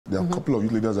There are a couple of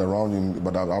youth leaders around,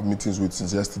 but I have meetings with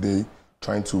since yesterday,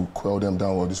 trying to quell them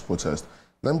down on this protest.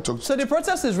 Let me talk. So the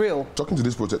protest is real? Talking to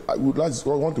this protest,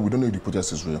 one thing, we don't know if the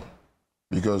protest is real.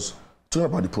 Because talking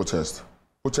about the protest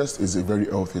is a very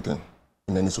healthy thing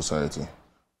in any society.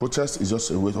 Protest is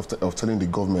just a way of telling the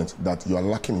government that you are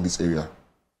lacking in this area.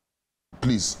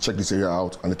 Please check this area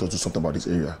out and let us do something about this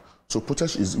area. So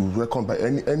protest is welcomed by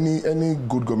any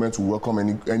good government will welcome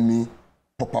any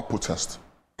proper protest.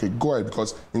 Okay, go ahead,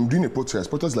 because in doing a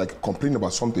protest is like complaining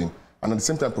about something and at the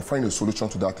same time providing a solution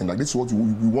to that thing. Like, this is what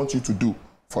we want you to do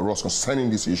for us concerning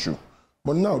this issue.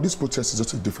 But now this protest is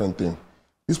just a different thing.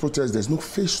 This protest, there's no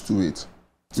face to it.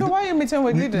 So why are you meeting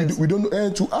with leaders? We don't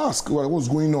know, to ask what's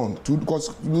going on,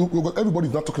 because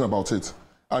everybody's not talking about it.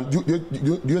 And do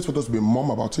you expect us to be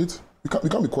mum about it? We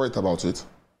can't be quiet about it.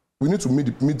 We need to meet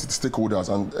the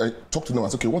stakeholders and talk to them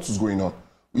and say, okay, what is going on?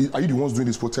 Are you the ones doing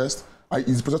this protest?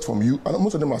 Is the protest from you? And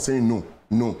most of them are saying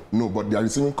no, but they are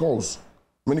receiving calls.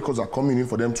 Many calls are coming in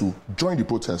for them to join the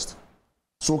protest.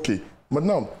 So, okay. But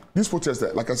now, this protest,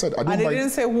 like I said, I don't. And they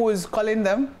didn't say who is calling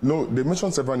them? No, they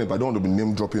mentioned several names, but I don't want to be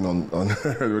name dropping on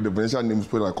the potential names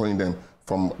people are calling them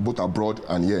from both abroad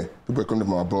and here. People are calling them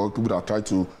from abroad, people that have tried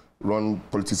to run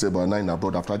PoliticsToday by 9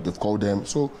 abroad, they've called them.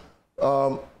 So,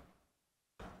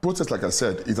 protest, like I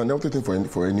said, is an healthy thing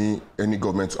for any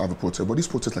government to have a protest. But this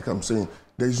protest, like I'm saying,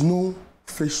 there is no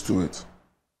face to it.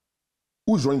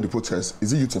 Who's running the protest?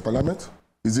 Is it youth in parliament?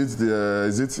 Is it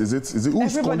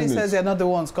who's Everybody says they're not the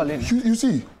ones calling. You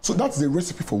see, so that's the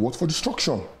recipe for what? For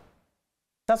destruction.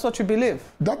 That's what you believe?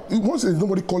 That once there's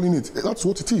nobody calling it, that's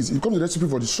what it is. It becomes a recipe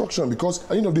for destruction, because at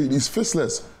the end of the day, it's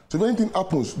faceless. So if anything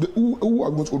happens, who are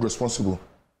we going to hold responsible?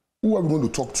 Who are we going to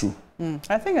talk to?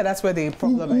 I think that's where the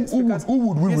problem is. Who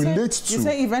would we relate to? You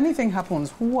say if anything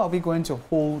happens, who are we going to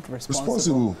hold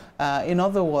responsible? In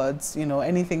other words,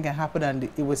 anything can happen, and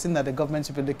it was seen that the government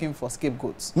should be looking for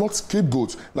scapegoats. Not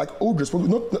scapegoats, like hold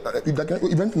responsible.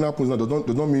 If anything happens now,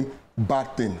 does not mean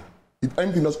bad thing. If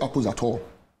anything else happens at all,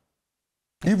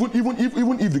 even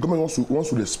if the government wants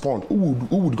to respond, who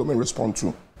would the government respond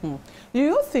to? Do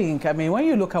you think? I mean, when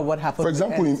you look at what happened, for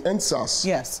example, in NSAS,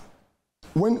 yes.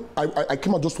 When I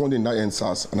came out just one day in that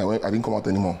NSAS, and I didn't come out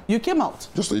anymore. You came out?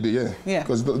 Just a day, yeah.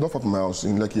 Because it's not far from my house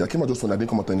in Lekki. I came out just one day, I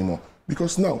didn't come out anymore.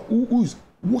 Because now,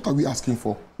 what are we asking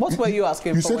for? What were you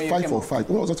asking for? You said 5 for 5.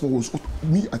 What I was asking for was,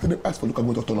 I didn't ask for local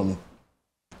government autonomy.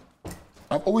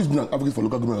 I've always been an advocate for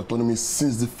local government autonomy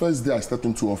since the first day I stepped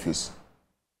into office.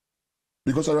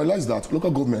 Because I realized that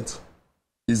local government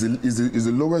is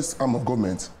the lowest arm of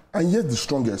government, and yet the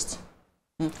strongest.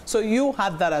 So you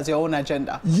had that as your own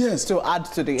agenda? Yes. To add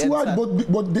to the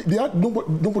but they had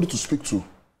nobody to speak to.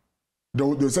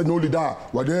 They said no leader,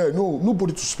 were there? No,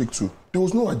 nobody to speak to. There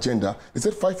was no agenda. They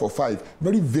said 5 for 5,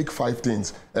 very vague 5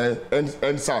 things.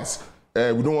 And SARS, we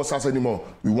don't want SARS anymore.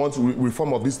 We want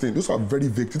reform of this thing. Those are very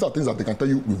vague. These are things that they can tell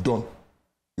you we've done,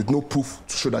 with no proof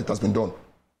to show that it has been done.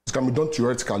 It can be done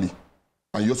theoretically.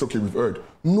 And you're also okay, we've heard.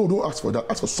 No, don't ask for that.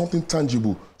 Ask for something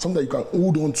tangible, something that you can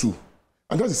hold on to.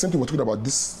 And that's the same thing we're talking about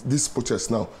this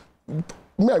protest now.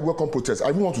 I welcome protests. I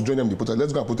even want to join them in the protest.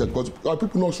 Let's go and protest, because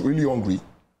people are not really hungry.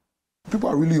 People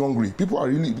are really hungry.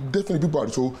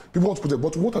 So people want to protest.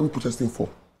 But what are we protesting for?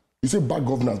 You say bad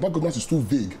governance. Bad governance is too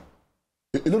vague.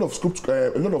 A lot of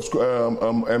scriptural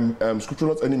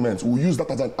elements will use that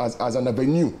as an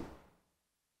avenue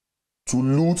to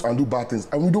loot and do bad things,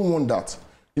 and we don't want that.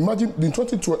 Imagine in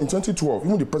 2012,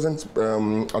 even the present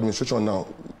administration now,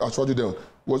 I told you then,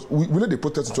 we led the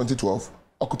protest in 2012,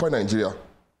 Occupy Nigeria.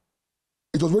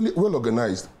 It was really well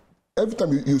organized. Every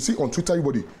time you see on Twitter,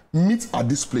 everybody meet at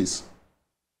this place.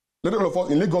 Let all of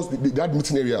us in Lagos, they had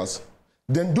meeting areas.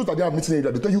 Then those that they have meeting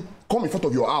areas, they tell you, come in front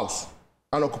of your house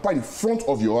and occupy the front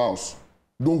of your house.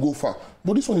 Don't go far.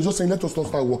 But this one is just saying, let us not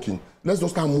start working. Let's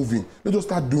just start moving. Let's just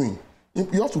start doing.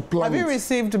 You have to plan. Have you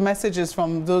received messages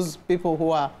from those people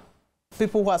who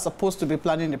are supposed to be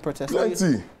planning the protest?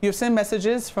 Plenty. You've sent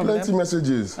messages from them? Plenty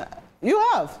messages. You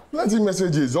have? Plenty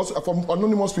messages, also from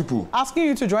anonymous people. Asking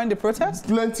you to join the protest?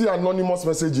 Plenty anonymous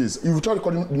messages. If you try to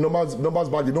call the numbers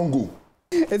back, they don't go.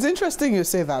 It's interesting you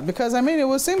say that, because, I mean, it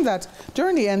would seem that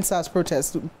during the NSAS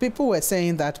protest, people were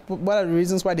saying that one of the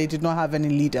reasons why they did not have any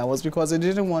leader was because they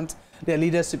didn't want their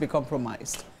leaders to be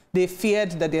compromised. They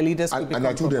feared that their leaders could be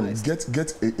compromised. And I told them,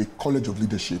 get a college of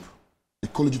leadership. A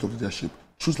college of leadership.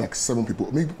 Choose like 7 people.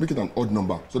 Make it an odd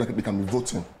number so that they can be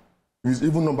voting. If it's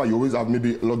even number, you always have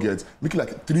maybe logheads. Make it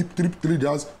like 3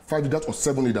 leaders, 5 leaders, or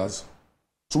 7 leaders.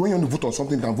 So when you want to vote on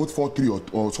something, you can vote for 3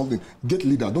 or something. Get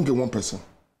leader, don't get one person.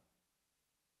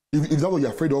 If that's what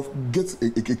you're afraid of, get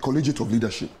a collegiate of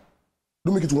leadership.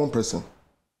 Don't make it one person.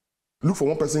 Look for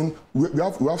one person. We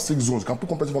have 6 zones. You can put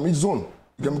one person from each zone.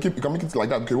 You can make it like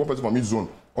that. Okay, one person from each zone.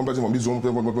 One person from each zone.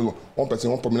 One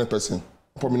person, one prominent person.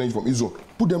 One prominent from each zone.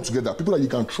 Put them together. People that you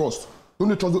can trust.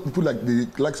 Don't trust people like the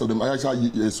likes of them. I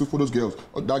swear for those girls.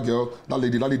 That girl, that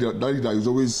lady that is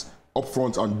always up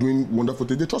front and doing wonderful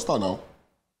things. They trust her now.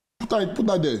 Put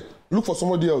that there. Look for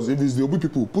somebody else. If it's the Obi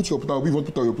people, put your put somebody.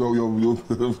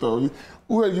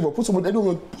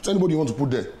 Put anybody you want to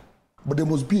put there. But there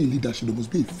must be a leadership. There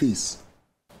must be a face.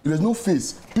 If there's no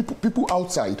face, people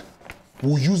outside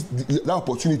will use that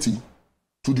opportunity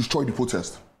to destroy the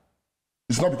protest.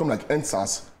 It's not become like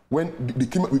NSAS when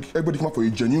everybody came up for a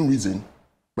genuine reason.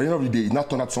 But at the end of the day, it now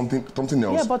turned out something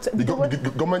else. Yeah, but the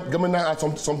government now had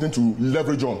something to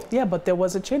leverage on. Yeah, but there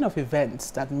was a chain of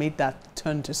events that made that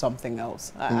turn to something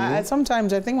else.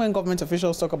 Sometimes I think when government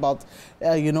officials talk about,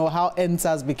 how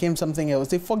NSAS became something else,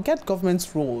 they forget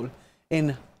government's role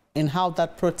in how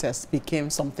that protest became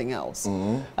something else.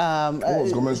 What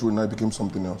was government's role now became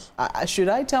something else? Should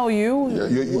I tell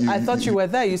you? I thought you were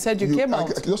there. You said you came out.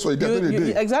 That's what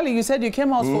day. Exactly. You said you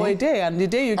came out for a day, and the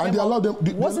day you came out,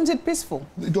 wasn't it peaceful?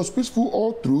 It was peaceful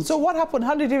all through. So what happened?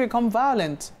 How did it become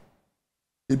violent?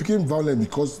 It became violent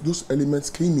because those elements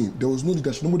came in. There was no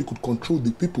leadership. Nobody could control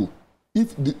the people.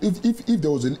 If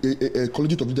there was a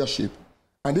collegiate of leadership,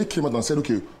 and they came out and said,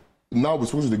 okay, now we're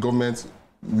supposed to the government.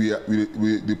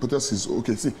 The protest is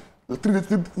okay. See,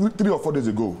 3 or 4 days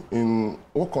ago, in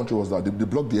what country was that? They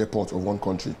blocked the airport of one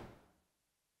country.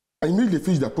 And immediately they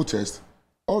finished their protest.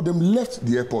 All of them left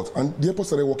the airport, and the airport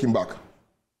started walking back.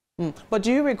 But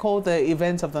do you recall the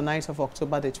events of the night of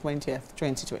October the 20th,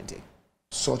 2020?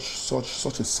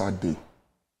 Such a sad day.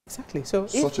 Exactly. So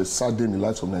such a sad day in the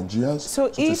lives of Nigerians.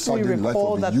 So if we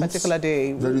recall that particular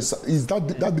day, very sad. Is that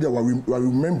day that we're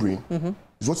remembering?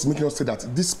 Is what's making us say that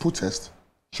this protest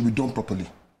should be done properly.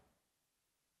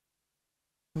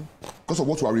 Because of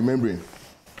what we are remembering,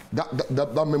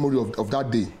 that memory of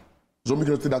that day, is what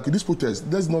making us say that okay, this protest,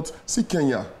 let's not see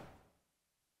Kenya.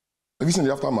 Have you seen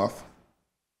the aftermath?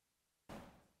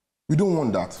 We don't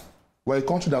want that. We're a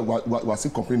country that we're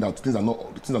still complaining that things are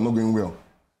not going well.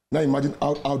 Now imagine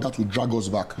how that will drag us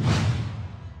back.